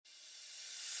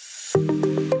Hello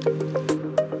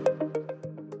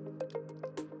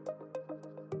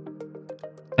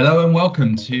and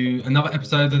welcome to another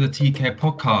episode of the TK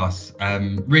Podcast.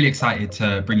 Really excited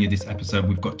to bring you this episode.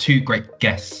 We've got two great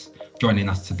guests joining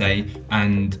us today,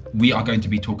 and we are going to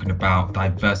be talking about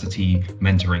diversity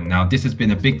mentoring. Now, this has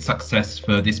been a big success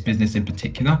for this business in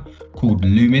particular called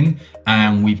Lumen,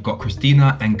 and we've got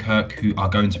Christina and Kirk who are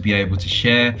going to be able to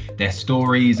share their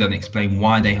stories and explain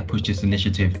why they have pushed this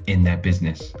initiative in their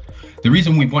business. The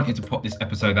reason we wanted to put this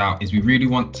episode out is we really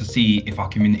want to see if our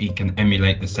community can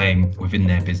emulate the same within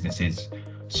their businesses.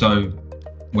 So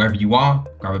wherever you are,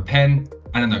 grab a pen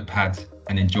and a notepad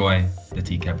and enjoy the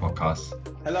TK Podcast.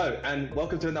 Hello and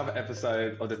welcome to another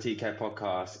episode of the TK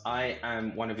Podcast. I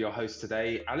am one of your hosts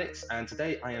today, Alex, and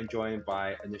today I am joined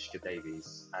by Anushka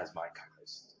Davies as my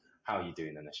co-host. How are you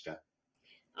doing, Anushka?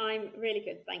 I'm really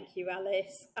good, thank you,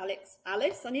 Alice. Alice?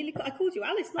 I called you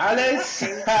Alice, not Alice.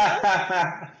 Who's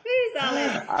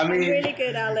Alice? I'm really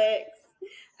good, Alex.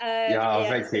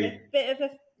 Thank you.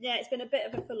 It's been a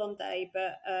bit of a full-on day,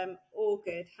 but all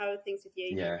good. How are things with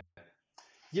you? Yeah.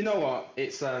 You know what?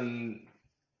 It's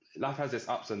life has its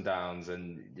ups and downs,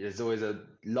 and there's always a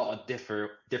lot of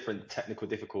different technical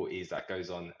difficulties that goes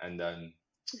on, and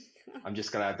I'm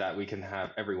just glad that we can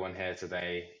have everyone here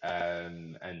today,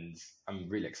 and I'm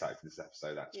really excited for this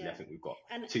episode. Actually, I think we've got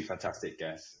two fantastic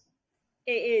guests.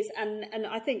 It is, and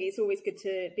I think it's always good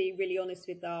to be really honest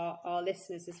with our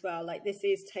listeners as well. Like, this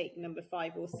is take number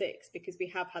 5 or 6 because we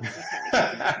have had some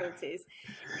technical difficulties,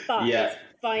 but it's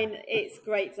fine. It's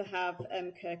great to have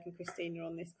Kirk and Christina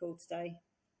on this call today.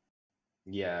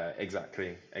 Yeah,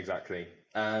 exactly.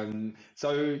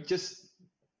 So just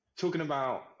talking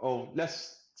about,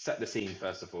 let's set the scene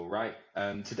first of all, right?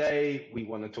 Today we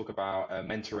want to talk about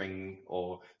mentoring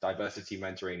or diversity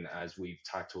mentoring, as we've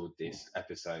titled this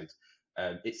episode.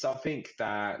 It's something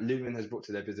that Lumen has brought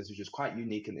to their business, which is quite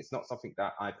unique, and it's not something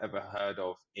that I've ever heard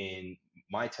of in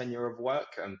my tenure of work.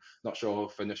 I'm not sure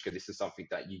for Anushka, this is something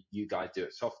that you guys do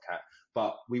at Softcat,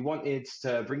 but we wanted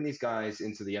to bring these guys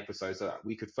into the episode so that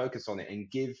we could focus on it and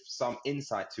give some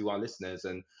insight to our listeners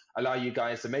and allow you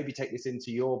guys to maybe take this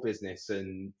into your business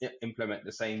and implement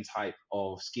the same type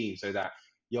of scheme, so that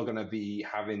you're going to be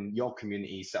having your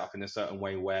community set up in a certain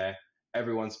way where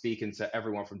everyone's speaking to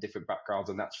everyone from different backgrounds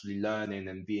and actually learning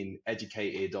and being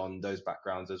educated on those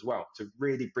backgrounds as well, to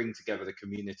really bring together the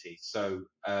community. So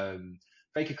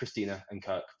thank you, Christina and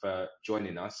Kirk, for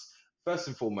joining us. First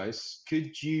and foremost,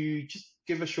 could you just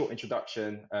give a short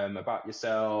introduction about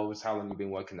yourselves, how long you've been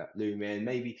working at Lumen,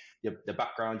 maybe the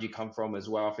background you come from as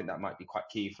well? I think that might be quite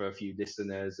key for a few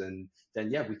listeners, and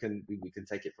then we can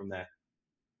take it from there.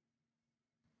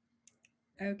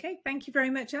 Okay, thank you very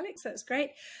much, Alex. That's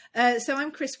great. So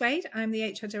I'm Chris Wade. I'm the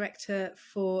HR Director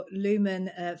for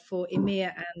Lumen for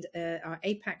EMEA and our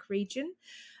APAC region.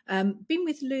 Been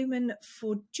with Lumen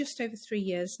for just over 3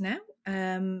 years now.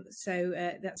 So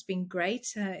that's been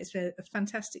great. It's a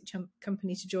fantastic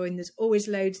company to join. There's always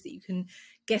loads that you can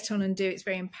get on and do. It's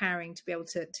very empowering to be able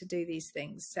to do these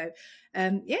things. So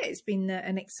it's been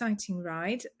an exciting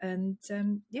ride. And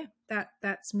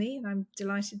that's me. And I'm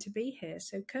delighted to be here.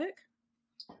 So Kirk?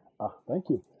 Thank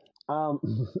you.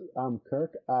 I'm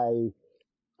Kirk.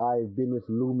 I've been with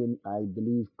Lumen, I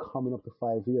believe, coming up to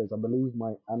 5 years. I believe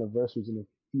my anniversary is in a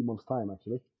few months' time,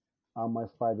 actually. My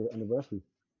 5-year anniversary.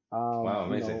 Wow,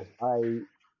 amazing.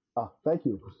 Thank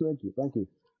you.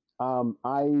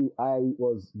 I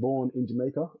was born in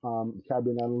Jamaica,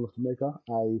 Caribbean island of Jamaica.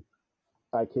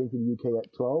 I came to the UK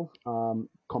at 12,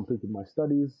 completed my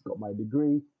studies, got my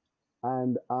degree,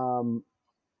 and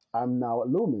I'm now at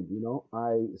Lumen.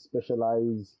 I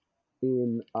specialize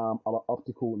in our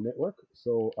optical network.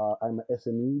 So I'm an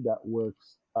SME that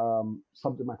works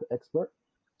subject matter expert,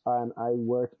 and I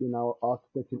work in our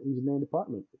architecture and engineering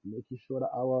department, making sure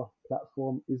that our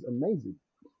platform is amazing.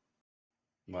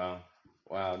 Wow.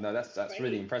 No, that's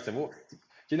really impressive. Do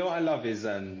you know what I love is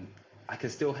I can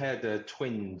still hear the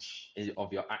twinge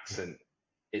of your accent.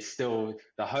 It's still,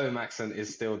 the home accent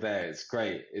is still there. It's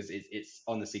great. It's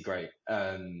honestly great.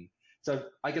 So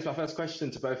I guess my first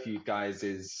question to both of you guys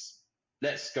is,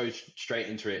 let's go straight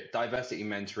into it. Diversity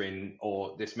mentoring,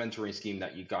 or this mentoring scheme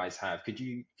that you guys have. Could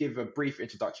you give a brief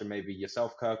introduction, maybe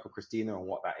yourself, Kirk, or Christina, on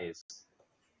what that is?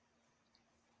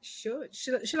 Sure.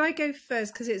 Should I go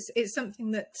first? Because it's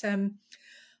something that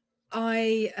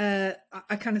I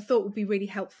kind of thought would be really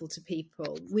helpful to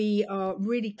people. We are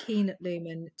really keen at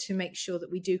Lumen to make sure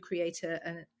that we do create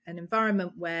an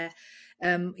environment where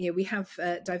we have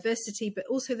diversity, but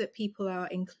also that people are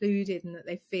included and that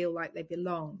they feel like they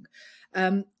belong.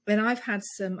 And I've had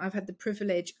the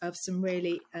privilege of some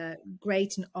really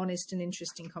great and honest and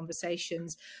interesting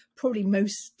conversations, probably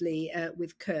mostly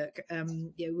with Kirk.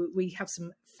 We have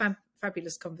some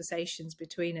fabulous conversations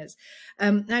between us.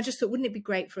 And I just thought, wouldn't it be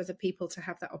great for other people to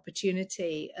have that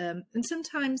opportunity? And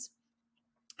sometimes,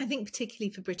 I think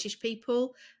particularly for British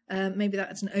people, maybe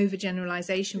that's an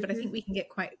overgeneralization, but I think we can get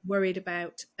quite worried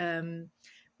about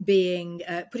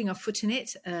putting our foot in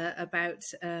it, about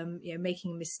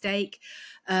making a mistake,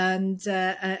 and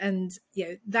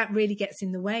that really gets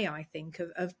in the way, I think,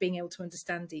 of being able to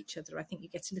understand each other. I think you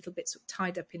get a little bit sort of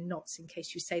tied up in knots in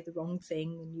case you say the wrong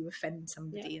thing and you offend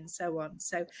somebody, and so on.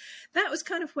 So that was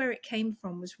kind of where it came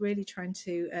from, was really trying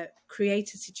to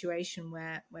create a situation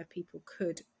where people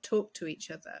could talk to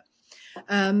each other.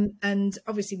 And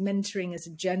obviously mentoring as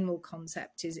a general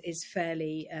concept is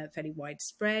fairly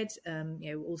widespread.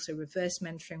 Also reverse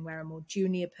mentoring, where a more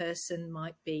junior person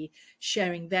might be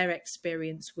sharing their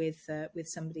experience with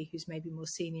somebody who's maybe more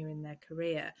senior in their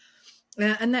career.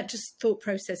 And that just thought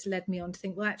process led me on to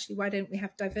think, well, actually, why don't we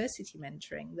have diversity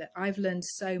mentoring? That I've learned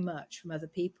so much from other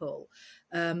people,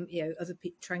 other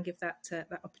people, try and give that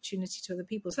opportunity to other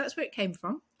people. So that's where it came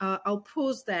from. I'll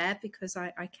pause there because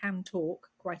I can talk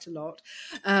quite a lot,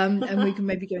 and we can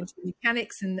maybe go into the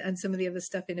mechanics and some of the other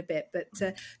stuff in a bit. But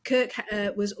Kirk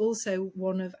was also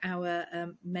one of our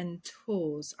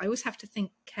mentors. I always have to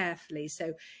think carefully.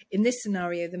 So in this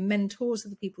scenario, the mentors are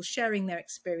the people sharing their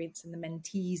experience, and the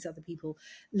mentees are the people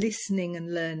listening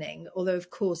and learning. Although,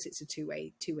 of course, it's a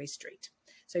two-way street.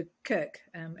 So Kirk,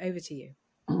 over to you.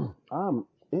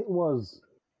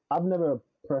 I've never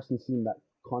personally seen that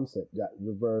concept, that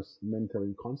reverse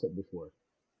mentoring concept before.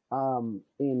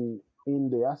 In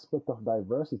the aspect of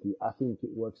diversity, I think it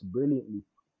works brilliantly.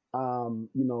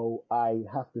 I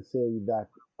have to say that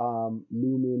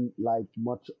Lumen, like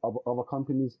much of other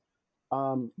companies,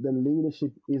 the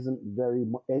leadership isn't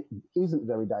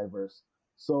very diverse.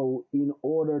 So in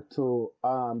order to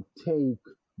take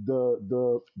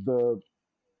the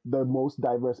most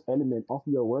diverse element of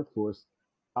your workforce,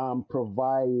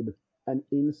 provide an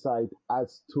insight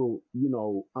as to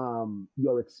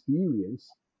your experience,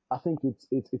 I think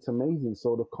it's amazing.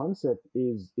 So the concept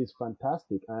is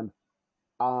fantastic, and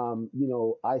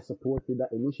I supported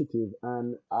that initiative,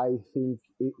 and I think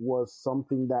it was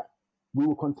something that we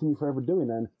will continue forever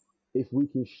doing. And if we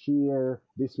can share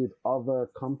this with other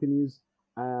companies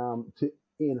to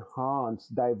enhance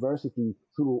diversity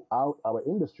throughout our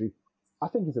industry, I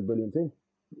think it's a brilliant thing.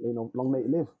 Long may it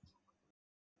live.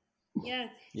 Yeah,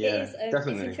 yeah, it is,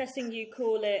 definitely. It's interesting you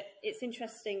call it. It's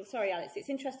interesting. Sorry, Alex. It's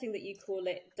interesting that you call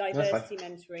it diversity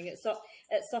mentoring. At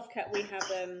Softcat, we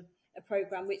have a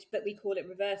program but we call it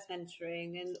reverse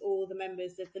mentoring, and all the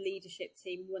members of the leadership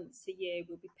team once a year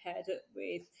will be paired up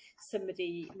with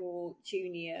somebody more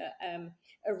junior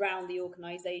around the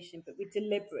organisation. But we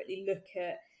deliberately look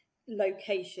at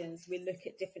locations, we look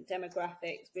at different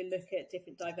demographics, we look at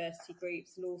different diversity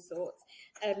groups and all sorts.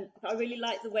 But I really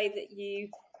like the way that you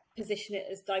position it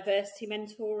as diversity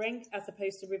mentoring as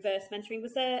opposed to reverse mentoring.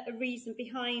 Was there a reason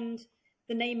behind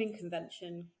the naming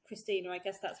convention, Christina? I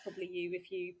guess that's probably you, if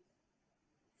you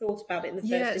thought about it in the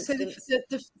first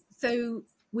instance. So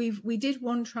we did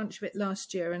one tranche of it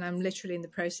last year, and I'm literally in the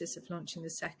process of launching the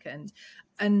second.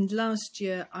 And last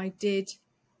year I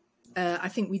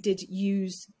think we did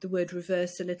use the word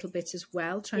reverse a little bit as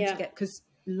well, trying to get, because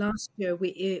last year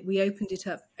we opened it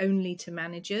up only to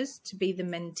managers to be the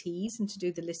mentees and to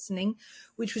do the listening,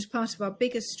 which was part of our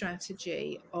biggest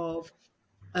strategy of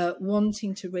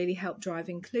wanting to really help drive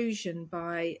inclusion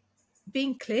by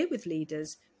being clear with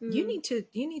leaders. You need to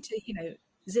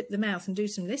zip the mouth and do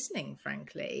some listening,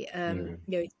 frankly.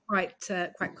 It's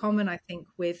quite common, I think,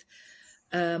 with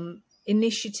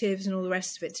initiatives and all the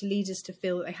rest of it, to leaders to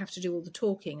feel that they have to do all the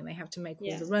talking and they have to make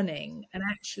all the running. And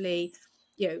actually,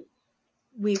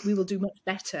 we will do much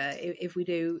better if we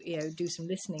do some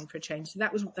listening for a change. So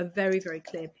that was a very, very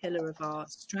clear pillar of our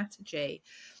strategy.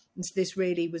 And so this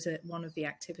really was one of the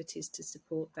activities to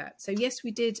support that. So yes,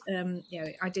 we did.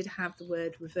 I did have the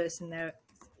word reverse in there,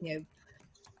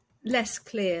 less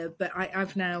clear, but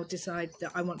I've now decided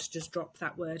that I want to just drop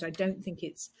that word. I don't think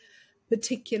it's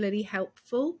particularly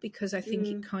helpful, because I think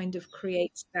it kind of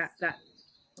creates that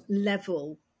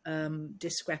level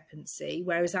discrepancy.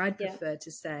 Whereas I'd prefer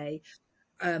to say,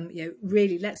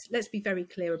 really, let's be very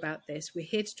clear about this. We're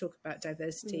here to talk about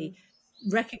diversity.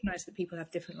 recognize that people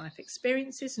have different life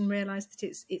experiences and realize that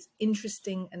it's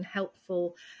interesting and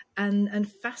helpful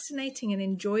and fascinating and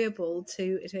enjoyable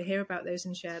to hear about those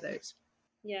and share those.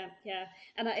 Yeah,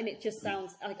 and it just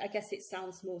sounds, I guess it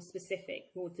sounds more specific,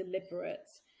 more deliberate,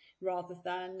 rather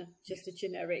than just a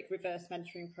generic reverse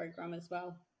mentoring program as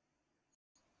well.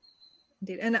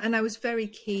 Indeed. And I was very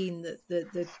keen that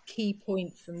the key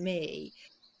point for me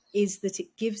is that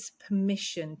it gives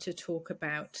permission to talk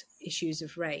about issues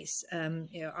of race.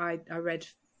 I read,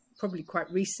 probably quite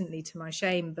recently to my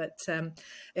shame, but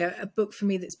a book for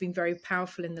me that's been very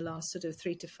powerful in the last sort of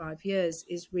 3 to 5 years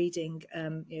is reading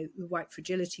the White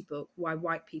Fragility book, Why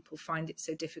White People Find It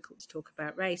So Difficult to Talk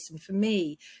About Race. And for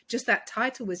me, just that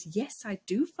title was, yes, I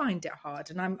do find it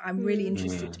hard. And I'm really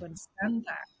interested to understand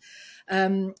that.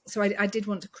 So I did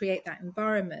want to create that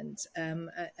environment,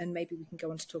 and maybe we can go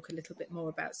on to talk a little bit more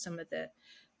about some of the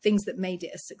things that made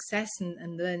it a success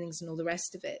and learnings and all the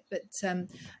rest of it. But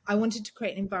I wanted to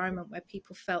create an environment where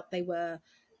people felt they were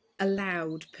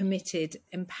allowed, permitted,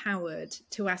 empowered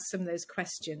to ask some of those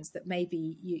questions that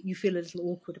maybe you feel a little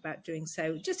awkward about doing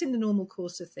so just in the normal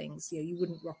course of things. You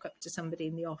wouldn't rock up to somebody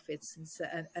in the office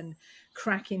and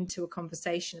crack into a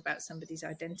conversation about somebody's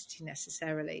identity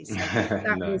necessarily. So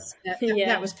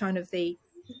that was kind of the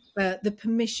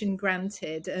permission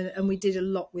granted, and we did a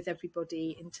lot with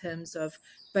everybody in terms of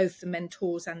both the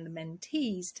mentors and the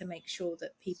mentees to make sure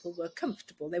that people were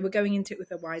comfortable. They were going into it with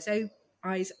their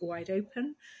eyes wide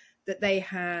open, that they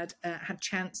had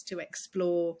chance to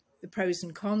explore the pros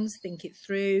and cons, think it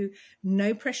through.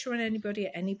 No pressure on anybody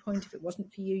at any point. If it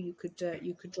wasn't for you, you could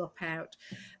drop out.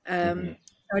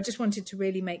 I just wanted to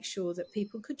really make sure that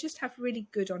people could just have really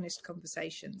good, honest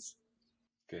conversations.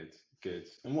 Good.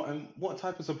 And what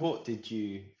type of support did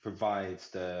you provide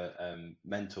the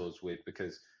mentors with?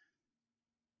 Because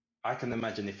I can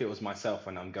imagine if it was myself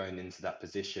when I'm going into that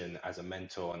position as a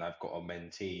mentor and I've got a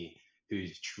mentee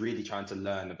who's really trying to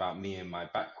learn about me and my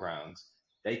background,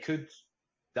 the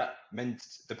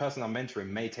person I'm mentoring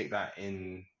may take that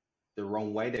in the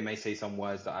wrong way. They may say some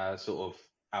words that are sort of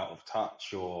out of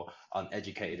touch or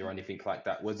uneducated or anything like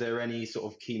that. Was there any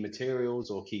sort of key materials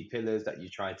or key pillars that you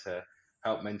tried to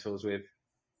help mentors with?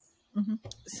 Mm-hmm.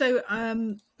 So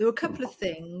there were a couple of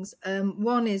things.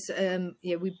 One is,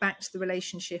 we backed the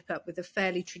relationship up with a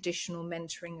fairly traditional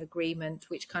mentoring agreement,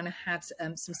 which kind of had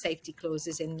some safety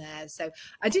clauses in there. So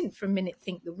I didn't for a minute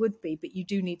think there would be, but you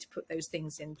do need to put those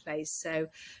things in place. So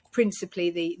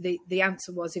principally, the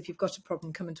answer was, if you've got a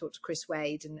problem, come and talk to Chris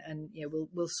Wade, and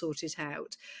we'll sort it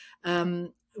out.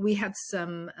 We had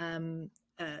some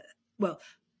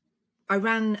I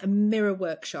ran a mirror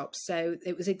workshop, so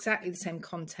it was exactly the same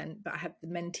content, but I had the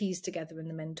mentees together and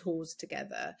the mentors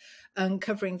together,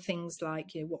 covering things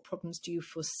like, what problems do you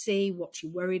foresee, what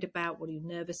you're worried about, what are you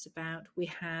nervous about. We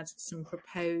had some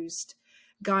proposed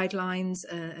guidelines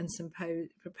and some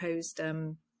proposed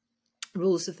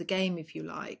rules of the game, if you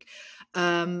like.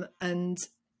 And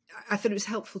I thought it was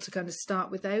helpful to kind of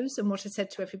start with those. And what I said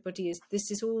to everybody is,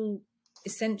 this is all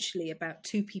essentially about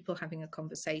two people having a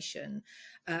conversation.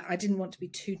 I didn't want to be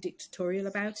too dictatorial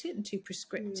about it and too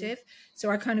prescriptive.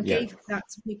 So I kind of gave that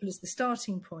to people as the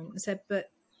starting point and said, but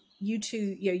you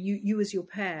two, you as your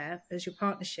pair, as your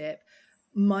partnership,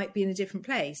 might be in a different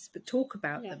place, but talk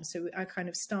about them. So I kind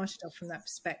of started off from that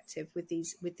perspective with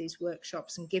these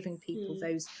workshops and giving people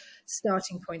those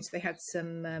starting points. They had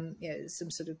some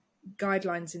sort of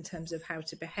guidelines in terms of how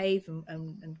to behave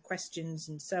and questions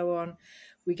and so on.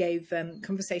 We gave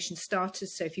conversation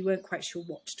starters, so if you weren't quite sure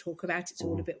what to talk about, it's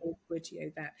all a bit awkward,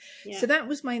 So that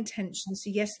was my intention. So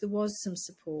yes, there was some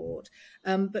support,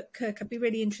 but Kirk, I'd be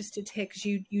really interested to hear, because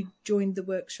you joined the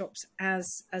workshops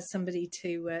as somebody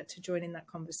to join in that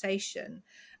conversation.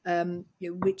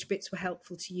 Which bits were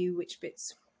helpful to you, which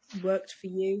bits worked for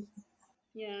you?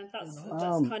 Yeah, that's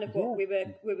kind of what we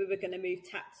were going to move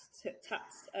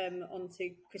taps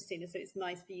onto, Christina. So it's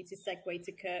nice for you to segue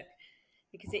to Kirk,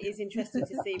 because it is interesting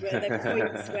to see where there are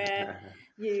points where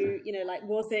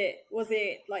was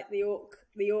it like the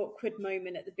awkward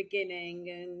moment at the beginning,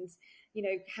 and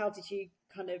how did you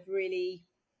kind of really,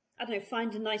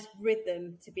 find a nice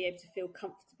rhythm to be able to feel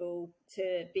comfortable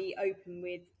to be open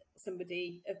with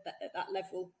somebody at that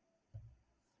level?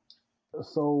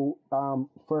 So,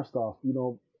 first off,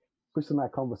 Chris and I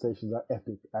conversations are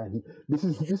epic, and this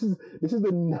is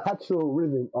the natural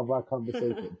rhythm of our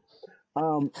conversation.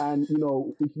 And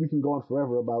we can go on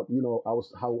forever about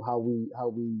how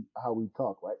we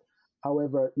talk, right?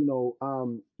 However,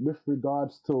 with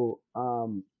regards to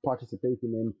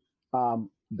participating in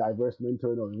diverse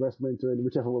mentoring or reverse mentoring,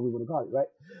 whichever one we want to call it,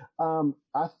 right?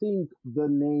 I think the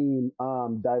name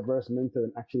diverse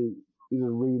mentoring actually is a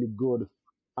really good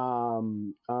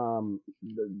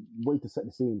way to set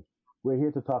the scene. We're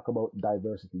here to talk about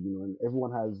diversity, and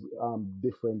everyone has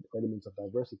different elements of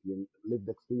diversity and lived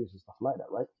experience and stuff like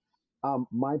that, right?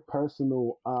 My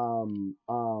personal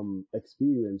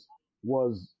experience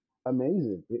was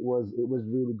amazing. It was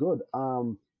really good.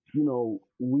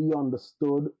 We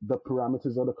understood the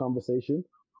parameters of the conversation.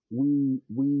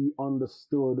 We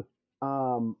understood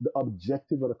the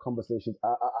objective of the conversation.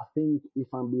 I think,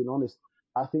 if I'm being honest,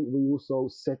 I think we also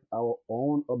set our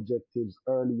own objectives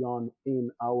early on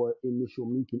in our initial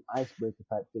meeting, icebreaker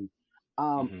type thing.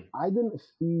 I didn't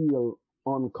feel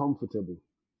uncomfortable.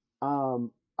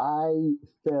 I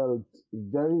felt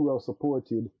very well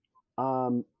supported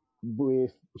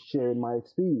with sharing my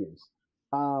experience.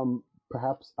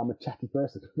 Perhaps I'm a chatty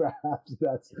person. Perhaps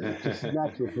that's just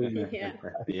natural for me. Yeah.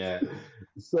 Yeah.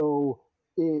 So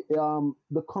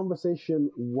the conversation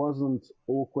wasn't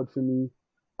awkward for me.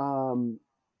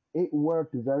 It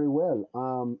worked very well.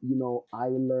 I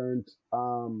learned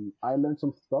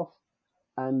some stuff,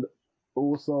 and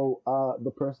also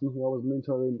the person who I was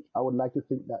mentoring, I would like to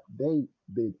think that they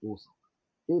did also.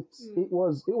 It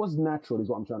was natural, is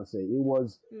what I'm trying to say. It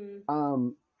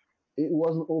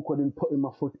wasn't awkward in putting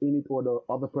my foot in it or the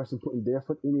other person putting their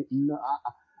foot in it.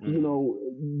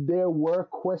 There were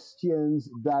questions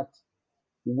that,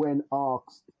 when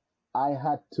asked, I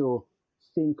had to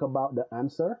think about the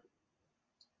answer,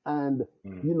 and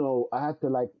I had to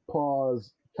like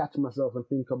pause, catch myself, and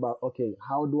think about, okay,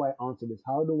 how do I answer this?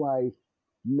 How do I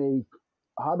make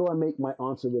my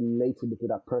answer relatable to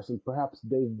that person? Perhaps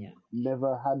they've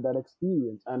never had that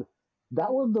experience, and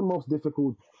that was the most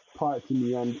difficult part to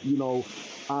me. And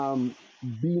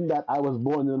being that I was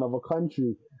born in another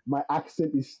country, my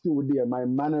accent is still there, my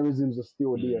mannerisms are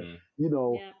still there,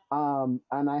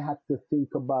 and I had to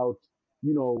think about,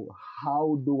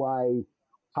 how do I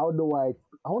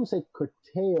won't say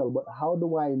curtail, but how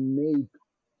do I make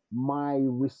my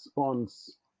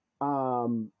response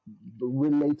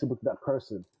relatable to that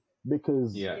person?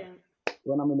 Because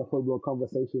when I'm in a full-blown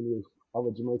conversation with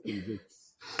other Jamaicans,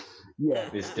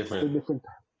 it's different.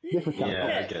 Different kind of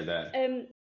I get that.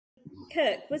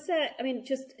 Kirk, was there? I mean,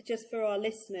 just for our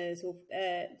listeners, or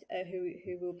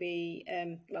who will be,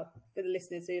 for the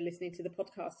listeners who are listening to the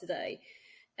podcast today,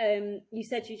 you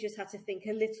said you just had to think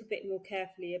a little bit more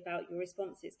carefully about your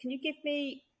responses. Can you give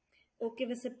me, or give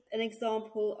us an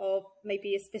example of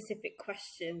maybe a specific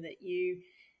question that you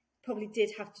probably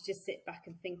did have to just sit back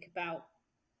and think about?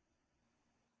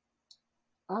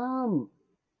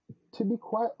 To be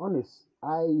quite honest,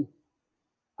 I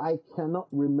cannot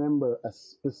remember a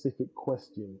specific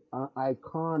question. I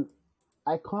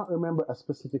can't remember a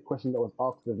specific question that was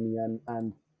asked of me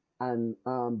and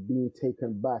being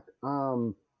taken back.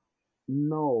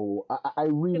 No, I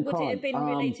really can't. Would it have been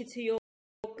related to your?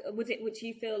 Would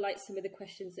you feel like some of the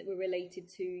questions that were related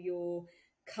to your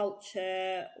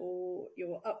culture or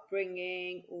your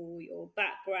upbringing or your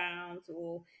background,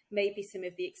 or maybe some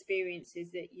of the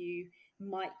experiences that you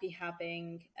might be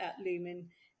having at Lumen?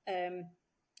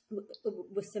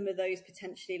 Were some of those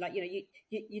potentially, like,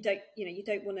 you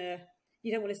don't want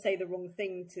to say the wrong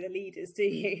thing to the leaders, do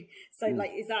you? So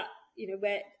like, is that,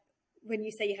 where, when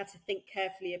you say you had to think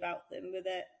carefully about them, were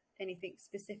there anything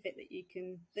specific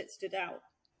that stood out?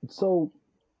 So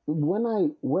when I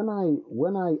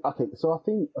okay, so I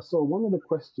think, so one of the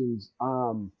questions,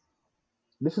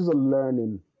 this is a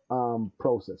learning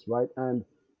process, right? And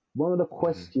one of the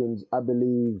questions, I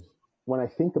believe, when I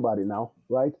think about it now,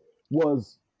 right,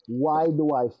 was, why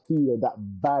do I feel that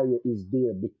barrier is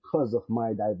there? Because of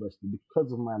my diversity,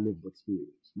 because of my lived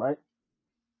experience, right?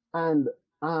 And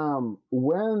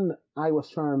when I was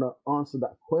trying to answer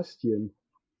that question,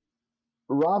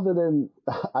 rather than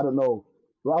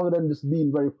rather than just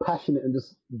being very passionate and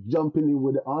just jumping in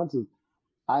with the answers,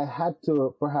 I had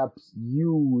to perhaps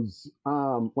use,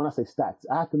 when I say stats,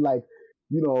 I had to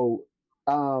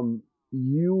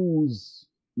use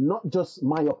not just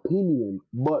my opinion,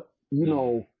 but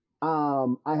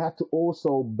I had to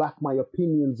also back my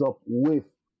opinions up with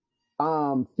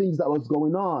things that was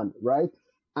going on, right?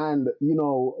 And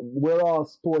we're all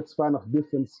sports fan of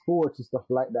different sports and stuff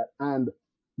like that. And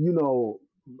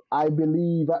I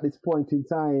believe at this point in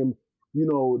time,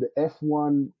 the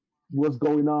F1 was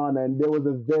going on, and there was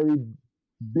a very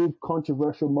big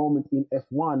controversial moment in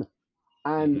F1.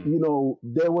 And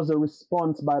there was a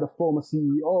response by the former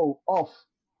CEO of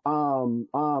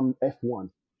F1,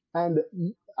 and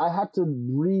I had to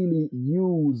really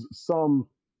use some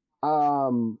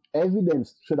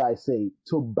evidence, should I say,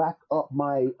 to back up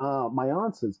my my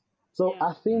answers. So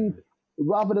I think,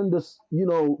 rather than just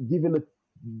giving a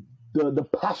the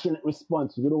passionate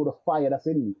response with all the fire that's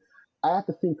in me. I have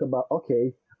to think about,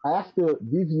 okay, I have to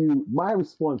give you my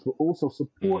response, but also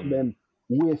support them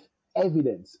with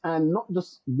evidence, and not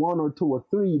just one or two or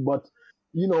three, but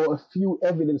a few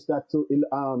evidence that to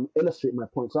illustrate my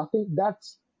point. So I think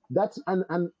that's and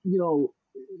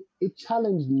it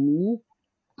challenged me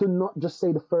to not just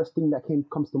say the first thing that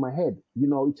comes to my head.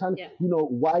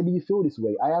 Why do you feel this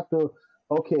way? I have to,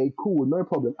 okay, cool, no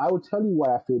problem. I will tell you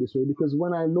why I feel this way, because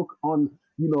when I look on,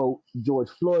 George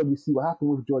Floyd, we see what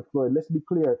happened with George Floyd. Let's be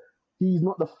clear. He's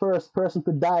not the first person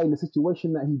to die in the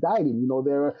situation that he died in.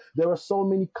 There are so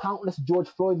many countless George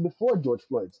Floyds before George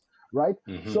Floyd's, right?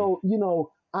 So,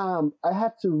 I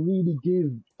had to really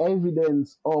give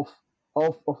evidence of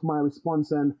my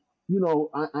response, and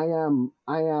I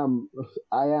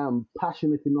am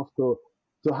passionate enough to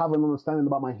have an understanding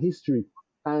about my history,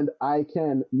 and I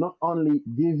can not only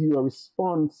give you a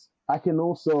response, I can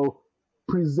also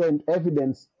present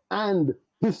evidence and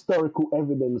historical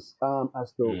evidence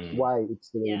as to why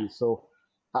it's the way it is. So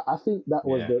I think that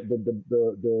was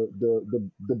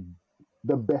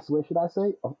the best way, should I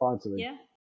say, of answering.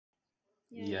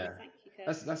 Yeah. Thank you,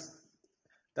 Kirk.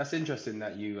 That's interesting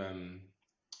that you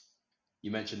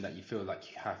mentioned that you feel like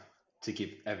you have to give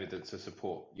evidence to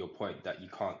support your point, that you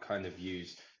can't kind of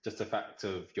use just the fact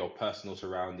of your personal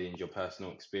surroundings, your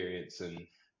personal experience and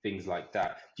things like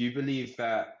that. Do you believe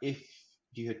that if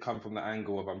you had come from the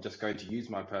angle of, I'm just going to use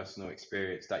my personal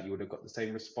experience, that you would have got the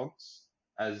same response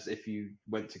as if you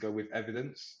went to go with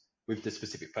evidence with the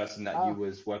specific person that you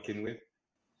was working with?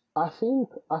 I think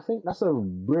that's a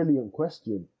brilliant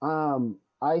question.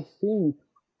 I think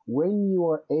when you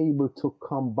are able to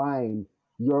combine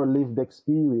your lived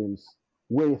experience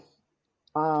with,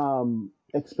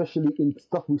 especially in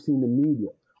stuff we see in the media,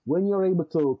 when you're able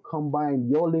to combine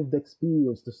your lived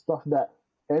experience to stuff that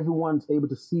everyone's able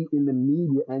to see in the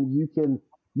media, and you can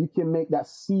make that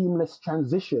seamless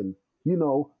transition,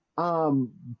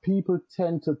 people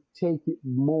tend to take it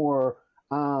more.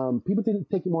 People tend to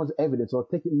take it more as evidence, or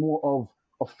take it more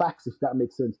of facts, if that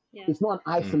makes sense. Yeah. It's not an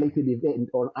isolated event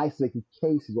or an isolated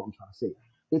case, is what I'm trying to say.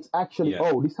 It's actually,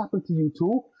 this happened to you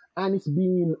too, and it's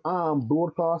being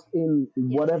broadcast in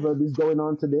whatever is going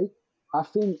on today. I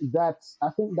think that's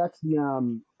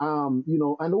the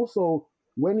and also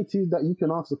when it is that you can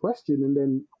ask a question and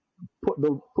then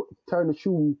turn the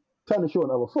shoe on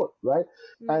the other foot, right?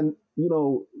 And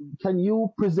can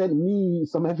you present me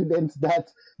some evidence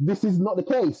that this is not the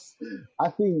case? I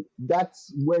think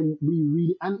that's when we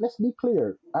really, and let's be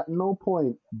clear, at no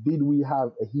point did we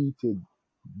have a heated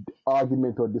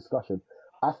argument or discussion.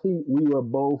 I think we were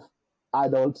both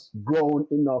adults, grown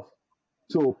enough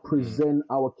to present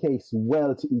our case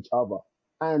well to each other.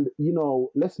 And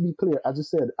let's be clear, as I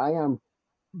said, I am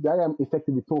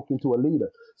effectively talking to a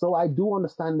leader. So I do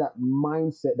understand that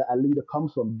mindset that a leader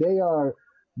comes from. They are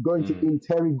going to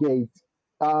interrogate,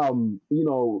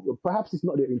 perhaps it's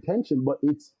not their intention, but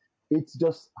it's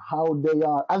just how they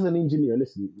are. As an engineer,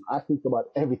 listen, I think about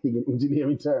everything in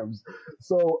engineering terms.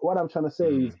 So what I'm trying to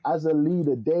say is, as a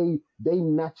leader, they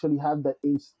naturally have that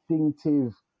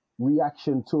instinctive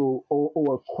reaction to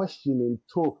or questioning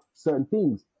to certain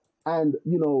things. And,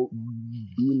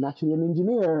 being naturally an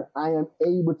engineer, I am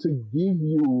able to give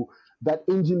you that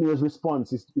engineer's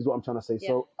response is what I'm trying to say. Yeah.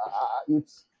 So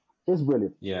it's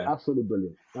brilliant. Yeah. Absolutely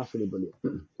brilliant. Absolutely brilliant.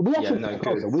 We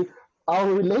actually,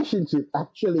 our relationship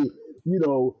actually,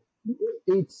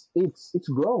 it's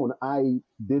grown. I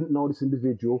didn't know this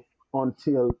individual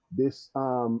until this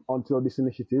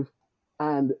initiative.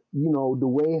 And, the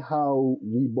way how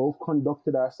we both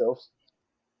conducted ourselves,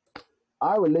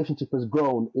 our relationship has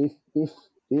grown. If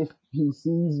he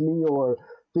sees me or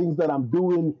things that I'm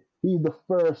doing, he's the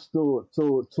first to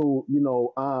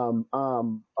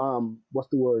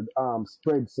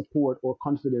spread support or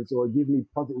confidence or give me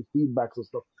positive feedbacks and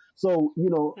stuff. So,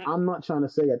 I'm not trying to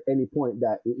say at any point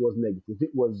that it was negative.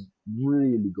 It was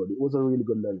really good. It was a really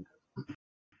good learning.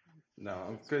 No,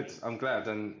 I'm good. I'm glad.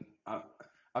 And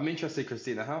I'm interested,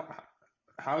 Christina,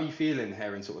 how are you feeling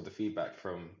hearing sort of the feedback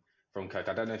from Kirk?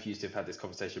 I don't know if you have had this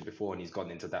conversation before and he's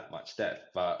gone into that much depth,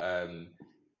 but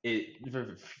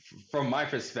from my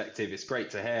perspective, it's great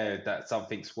to hear that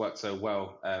something's worked so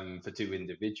well for two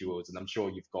individuals, and I'm sure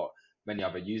you've got many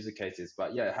other user cases.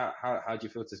 But yeah, how do you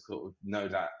feel to sort of know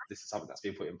that this is something that's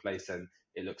been put in place and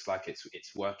it looks like it's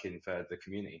working for the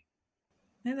community?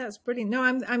 No, that's brilliant. No,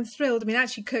 I'm thrilled. I mean,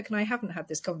 actually, Kirk and I haven't had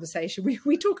this conversation.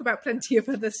 We talk about plenty of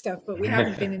other stuff, but we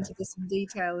haven't been into this in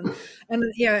detail. And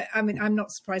yeah, I mean, I'm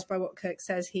not surprised by what Kirk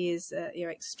says. He is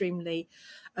extremely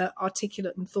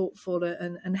articulate and thoughtful,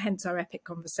 and hence our epic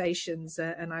conversations.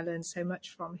 And I learned so much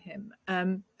from him. I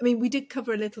mean, we did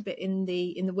cover a little bit in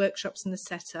the workshops and the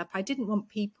setup. I didn't want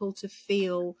people to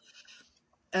feel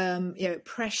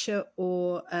pressure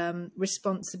or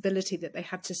responsibility that they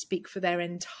had to speak for their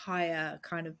entire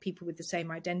kind of people with the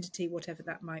same identity, whatever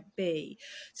that might be.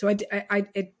 So I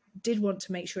did want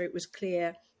to make sure it was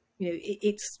clear,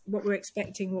 it's what we're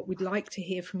expecting, what we'd like to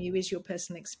hear from you is your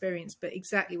personal experience. But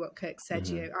exactly what Kirk said,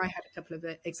 I had a couple of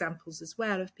examples as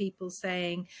well of people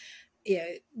saying,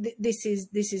 this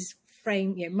is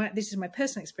frame, this is my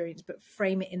personal experience, but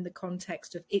frame it in the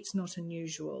context of it's not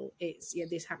unusual. It's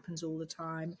this happens all the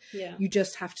time. Yeah. You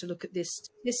just have to look at this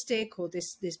statistic or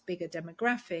this bigger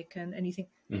demographic, and you think,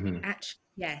 actually,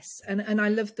 yes. And I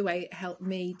love the way it helped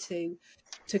me to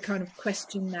kind of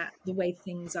question that the way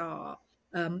things are,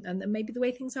 and then maybe the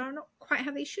way things are not quite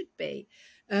how they should be.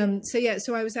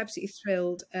 So I was absolutely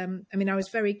thrilled. I mean, I was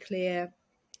very clear.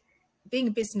 Being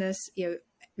a business,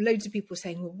 loads of people were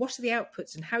saying, well, what are the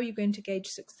outputs and how are you going to gauge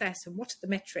success and what are the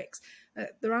metrics?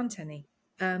 There aren't any.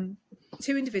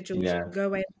 Two individuals go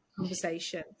away and have a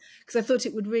conversation, because I thought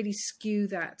it would really skew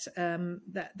that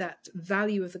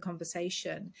value of the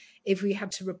conversation if we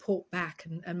had to report back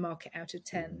and mark it out of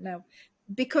 10. Now,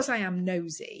 because I am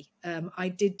nosy, I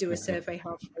did do a survey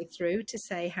halfway through to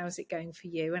say, how's it going for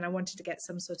you? And I wanted to get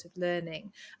some sort of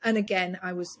learning. And again,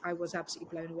 I was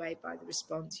absolutely blown away by the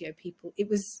response. People, it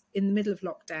was in the middle of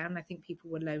lockdown. I think people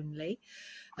were lonely,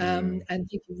 and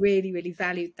people really, really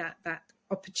valued that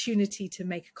opportunity to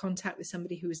make a contact with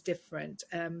somebody who was different.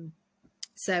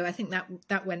 So I think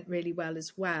that went really well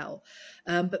as well.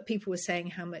 But people were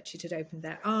saying how much it had opened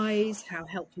their eyes, how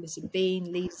helpful it had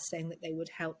been. Leaders saying that they would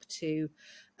help to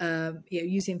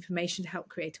use information to help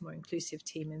create a more inclusive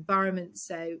team environment.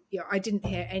 So I didn't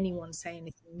hear anyone say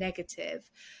anything negative,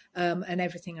 and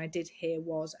everything I did hear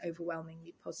was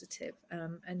overwhelmingly positive.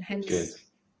 And hence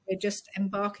we're just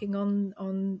embarking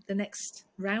on the next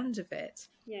round of it.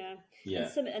 Yeah.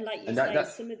 And like you say,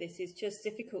 some of this is just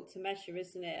difficult to measure,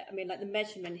 isn't it? I mean, like the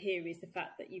measurement here is the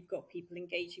fact that you've got people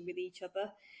engaging with each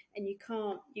other, and you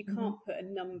can't put a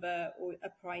number or a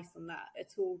price on that at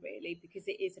all, really, because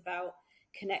it is about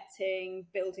connecting,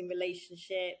 building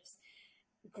relationships,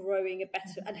 growing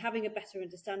and having a better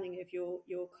understanding of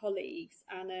your colleagues,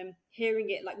 and hearing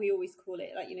it, like we always call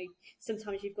it, like,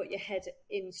 sometimes you've got your head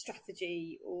in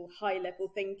strategy or high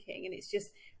level thinking, and it's just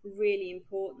really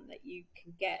important that you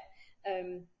can get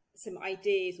some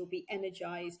ideas or be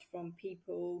energized from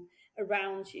people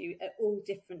around you at all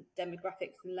different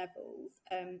demographics and levels,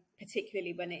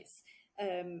 particularly when it's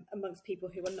amongst people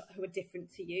who are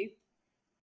different to you.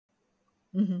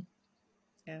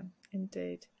 Yeah,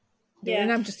 indeed. Yeah,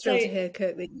 and I'm just thrilled to hear,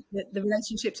 Kirk, that the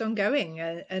relationship's ongoing,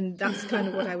 and that's kind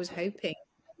of what I was hoping.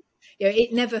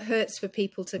 It never hurts for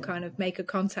people to kind of make a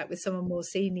contact with someone more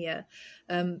senior.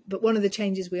 But one of the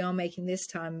changes we are making this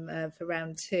time for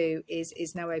round 2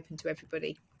 is now open to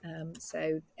everybody.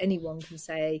 So anyone can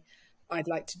say, I'd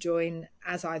like to join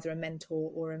as either a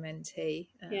mentor or a mentee.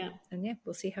 And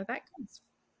we'll see how that goes.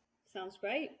 Sounds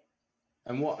great.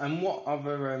 And what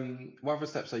other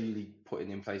steps are you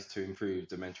putting in place to improve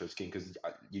the mentor scheme? Because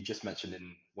you just mentioned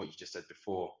in what you just said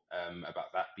before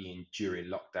about that being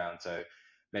during lockdown. So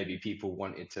maybe people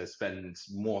wanted to spend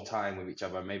more time with each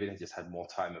other. Maybe they just had more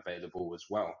time available as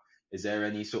well. Is there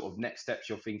any sort of next steps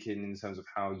you're thinking in terms of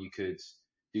how you could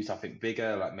do something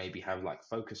bigger, like maybe have like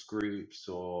focus groups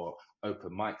or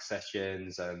open mic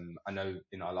sessions? I know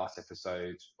in our last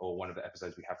episode, or one of the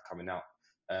episodes we have coming out,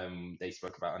 they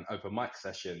spoke about an open mic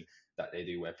session that they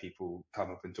do where people come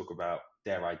up and talk about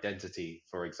their identity,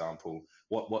 for example.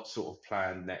 What sort of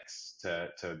plan next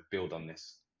to build on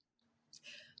this?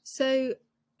 So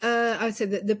I'd say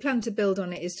that the plan to build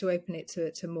on it is to open it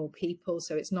to more people.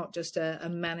 So it's not just a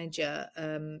manager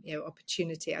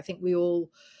opportunity. I think we all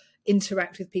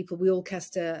interact with people. We all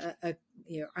cast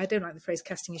I don't like the phrase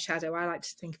casting a shadow. I like to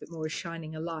think of it more as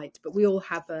shining a light, but we all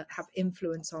have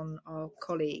influence on our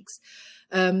colleagues.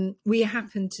 We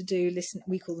happen to do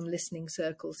we call them listening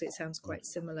circles. It sounds quite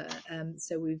similar.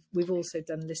 So we've also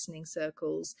done listening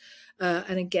circles,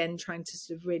 and again, trying to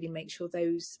sort of really make sure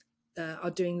those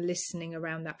are doing listening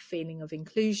around that feeling of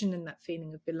inclusion and that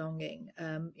feeling of belonging.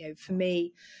 For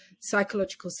me,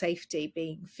 psychological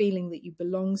safety, feeling that you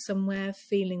belong somewhere,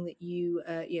 feeling that you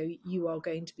are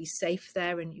going to be safe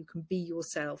there and you can be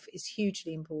yourself, is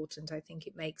hugely important. I think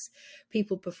it makes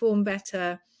people perform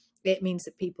better. It means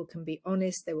that people can be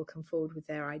honest. They will come forward with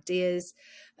their ideas.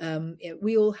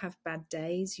 We all have bad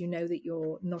days. You know that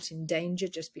you're not in danger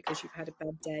just because you've had a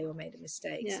bad day or made a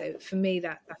mistake. Yeah. So for me,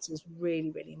 that is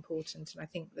really, really important. And I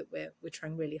think that we're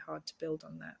trying really hard to build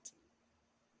on that.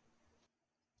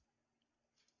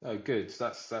 Oh, good.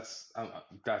 So that's. I'm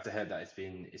glad to hear that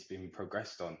it's been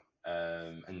progressed on.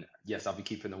 And yes, I'll be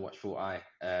keeping a watchful eye.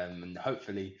 And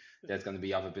hopefully, there's going to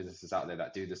be other businesses out there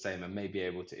that do the same and may be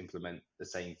able to implement the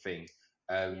same thing.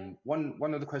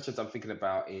 One of the questions I'm thinking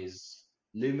about is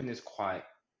Lumen is quite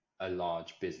a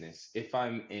large business. If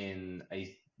I'm in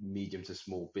a medium to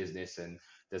small business and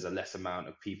there's a less amount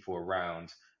of people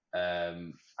around,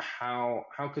 how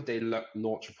could they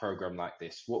launch a program like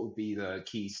this? What would be the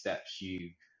key steps you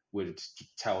would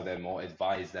tell them or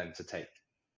advise them to take?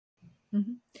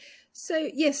 Mm-hmm. So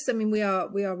yes, I mean we are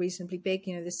reasonably big.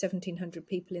 You know, there's 1,700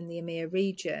 people in the EMEA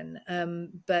region,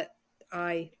 but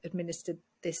I administered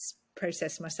this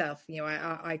process myself. You know,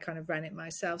 I kind of ran it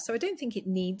myself. So I don't think it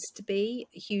needs to be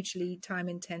hugely time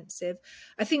intensive.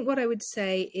 I think what I would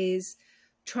say is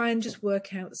try and just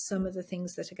work out some of the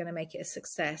things that are going to make it a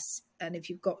success. And if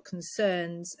you've got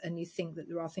concerns and you think that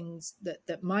there are things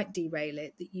that might derail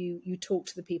it, that you talk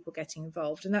to the people getting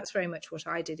involved. And that's very much what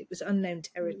I did. It was unknown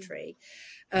territory.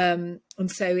 And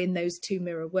so in those 2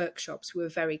 mirror workshops, we were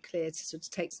very clear to sort of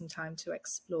take some time to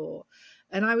explore.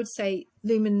 And I would say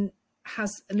Lumen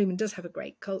does have a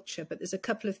great culture, but there's a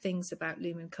couple of things about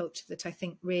Lumen culture that I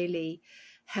think really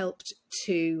helped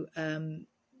to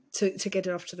get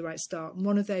it off to the right start. And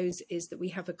one of those is that we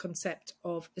have a concept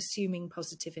of assuming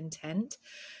positive intent.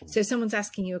 So if someone's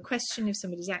asking you a question, if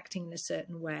somebody's acting in a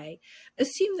certain way,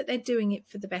 assume that they're doing it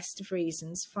for the best of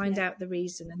reasons, find out the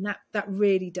reason. And that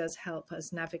really does help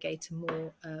us navigate a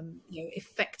more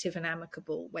effective and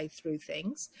amicable way through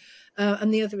things.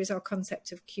 And the other is our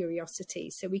concept of curiosity.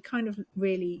 So we kind of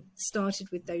really started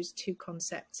with those 2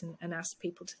 concepts and asked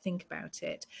people to think about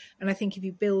it. And I think if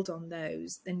you build on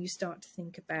those, then you start to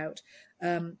think about,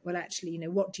 well, actually,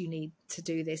 what do you need to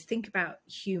do this? Think about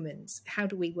humans. How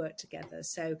do we work together?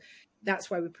 So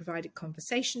that's why we provided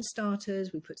conversation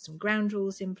starters. We put some ground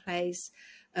rules in place,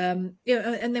 and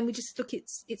then we just look.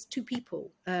 It's 2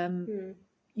 people.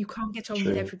 You can't get on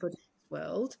with everybody in this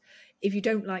world. If you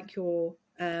don't like your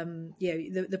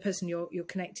the person you're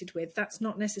connected with, that's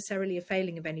not necessarily a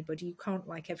failing of anybody. You can't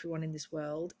like everyone in this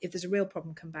world. If there's a real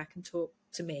problem, come back and talk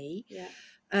to me.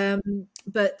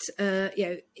 But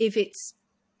if it's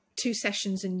 2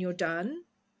 sessions and you're done,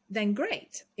 then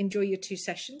great. Enjoy your 2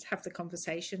 sessions, have the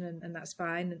conversation, and that's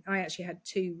fine. And I actually had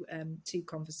two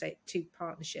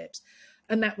partnerships,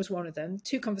 and that was one of them.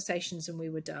 2 conversations and we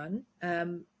were done.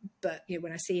 But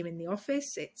when I see him in the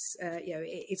office, it's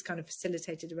kind of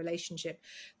facilitated a relationship.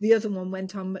 The other one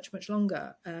went on much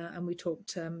longer, and we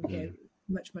talked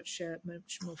much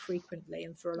more frequently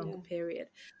and for a longer period.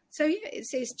 So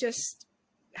it's just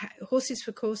horses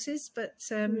for courses, but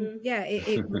I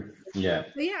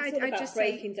just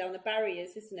breaking down the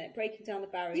barriers, isn't it? Breaking down the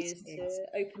barriers to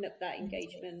open up that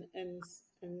engagement and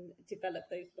develop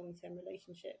those long-term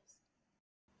relationships.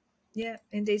 Yeah,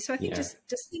 indeed. So I think just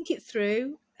think it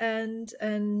through and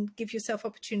give yourself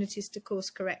opportunities to course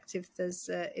correct if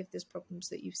there's problems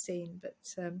that you've seen. But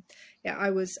I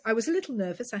was a little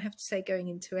nervous, I have to say, going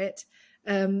into it.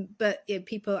 But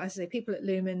people at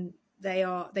Lumen,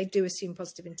 they do assume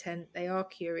positive intent. They are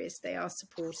curious. They are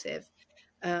supportive,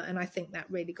 and I think that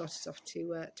really got us off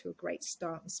to a great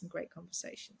start and some great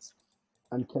conversations.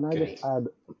 And can I just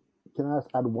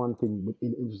add one thing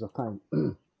in the interest of time?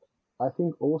 I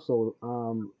think also,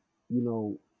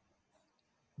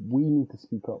 we need to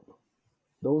speak up.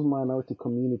 Those minority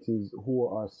communities who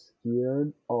are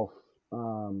scared of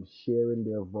sharing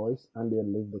their voice and their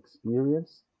lived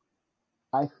experience,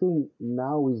 I think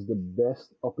now is the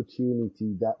best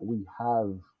opportunity that we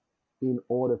have in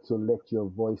order to let your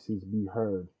voices be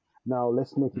heard. Now,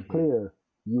 let's make it clear.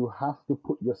 You have to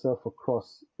put yourself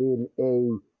across in a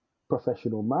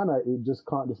professional manner. It just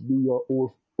can't just be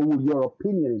all your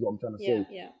opinion is what I'm trying to say.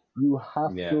 Yeah. You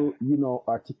have to,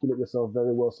 articulate yourself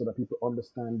very well so that people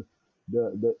understand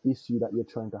the issue that you're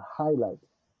trying to highlight.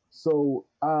 So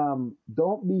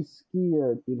don't be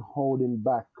scared in holding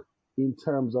back in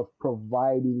terms of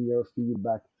providing your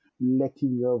feedback,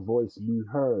 letting your voice be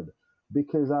heard.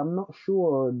 Because I'm not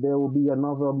sure there will be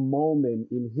another moment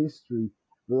in history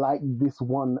like this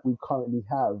one that we currently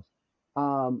have.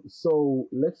 So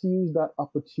let's use that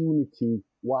opportunity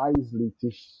wisely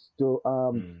to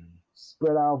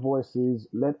spread our voices,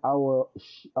 let our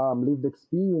lived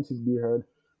experiences be heard,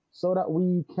 so that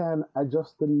we can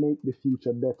adjust and make the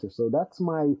future better. So that's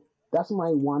my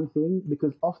one thing,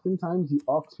 because oftentimes you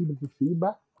ask people for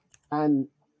feedback and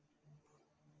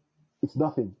it's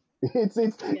nothing.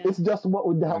 It's just what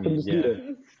would happen just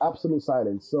here. Absolute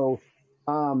silence. So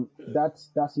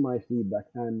that's my feedback,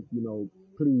 and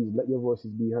please let your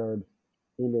voices be heard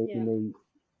in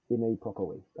a proper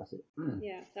way. That's it.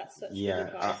 Yeah, that's such good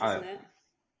advice, isn't it?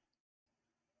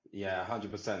 Yeah,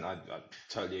 100%. I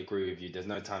totally agree with you. There's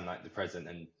no time like the present,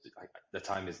 and the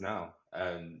time is now.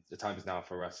 The time is now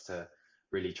for us to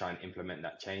really try and implement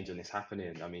that change, and it's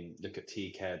happening. I mean, look at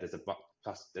T-Care. There's a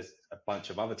bunch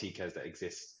of other T-Cares that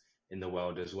exist in the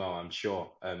world as well, I'm sure,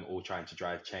 all trying to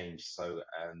drive change. So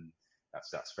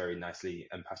that's very nicely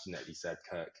and passionately said,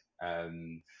 Kirk.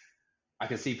 I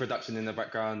can see production in the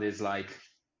background is like,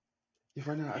 you've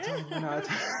run out of time,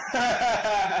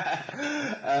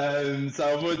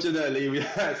 so unfortunately,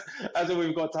 that's all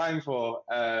we've got time for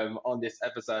on this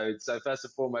episode. So first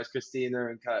and foremost, Christina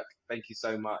and Kirk, thank you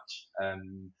so much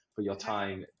for your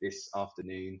time this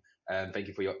afternoon. Thank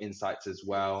you for your insights as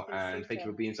well. And thank you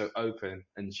for being so open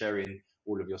and sharing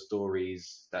all of your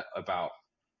stories about,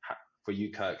 for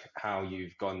you, Kirk, how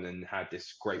you've gone and had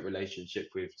this great relationship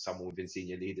with someone within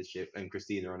senior leadership, and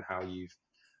Christina on how you've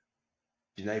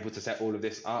been able to set all of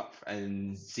this up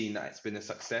and seen that it's been a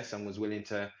success and was willing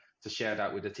to share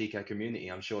that with the TK community.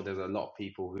 I'm sure there's a lot of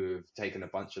people who have taken a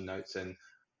bunch of notes, and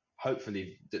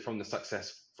hopefully from the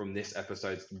success from this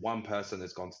episode, one person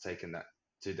has gone to taking that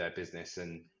to their business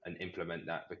and implement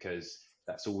that, because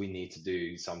that's all we need to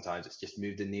do. Sometimes it's just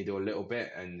move the needle a little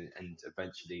bit, and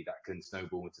eventually that can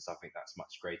snowball into something that's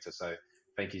much greater. So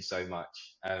thank you so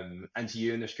much. And to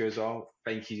you, Anushka, as well.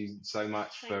 Thank you so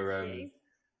much for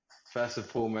first and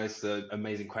foremost, the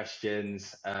amazing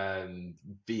questions,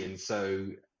 being so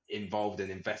involved and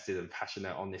invested and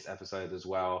passionate on this episode as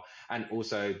well, and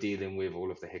also dealing with all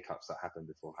of the hiccups that happened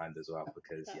beforehand as well,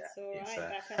 because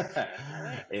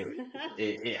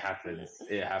it happens.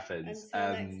 Until next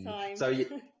time. So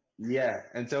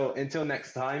until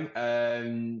next time,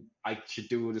 I should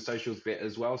do all the socials bit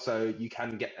as well, so you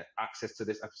can get access to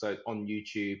this episode on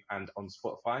YouTube and on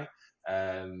Spotify.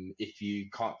 If you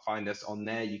can't find us on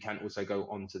there, you can also go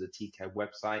onto the TK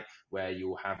website, where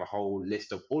you'll have a whole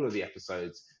list of all of the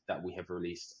episodes that we have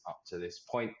released up to this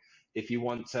point. If you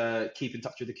want to keep in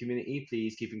touch with the community,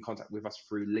 please keep in contact with us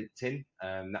through LinkedIn.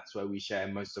 That's where we share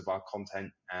most of our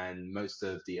content and most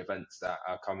of the events that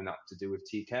are coming up to do with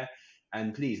TK.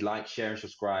 And please like, share, and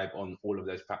subscribe on all of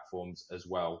those platforms as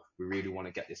well. We really want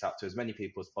to get this out to as many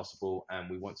people as possible, and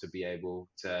we want to be able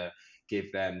to give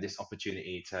them this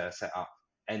opportunity to set up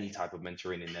any type of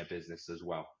mentoring in their business as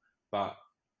well. But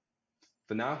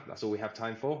for now, that's all we have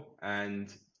time for. And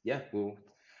we'll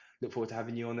look forward to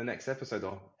having you on the next episode,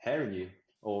 or hearing you,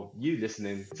 or you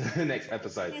listening to the next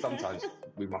episode. Sometimes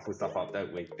we muffle stuff up,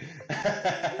 don't we?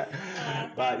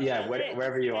 But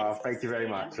wherever you are, thank you very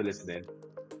much for listening.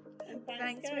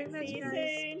 Thanks very much, See you guys.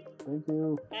 soon. Thank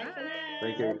you. Bye for now.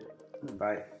 Thank you.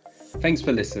 Bye. Thanks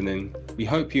for listening. We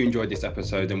hope you enjoyed this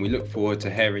episode, and we look forward to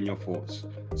hearing your thoughts.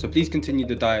 So please continue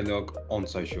the dialogue on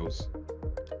socials.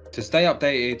 To stay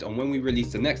updated on when we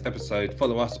release the next episode,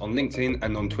 follow us on LinkedIn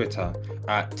and on Twitter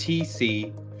at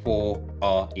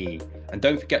TC4RE. And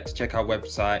don't forget to check our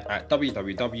website at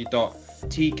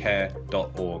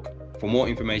www.tcare.org for more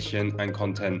information and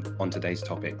content on today's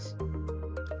topics.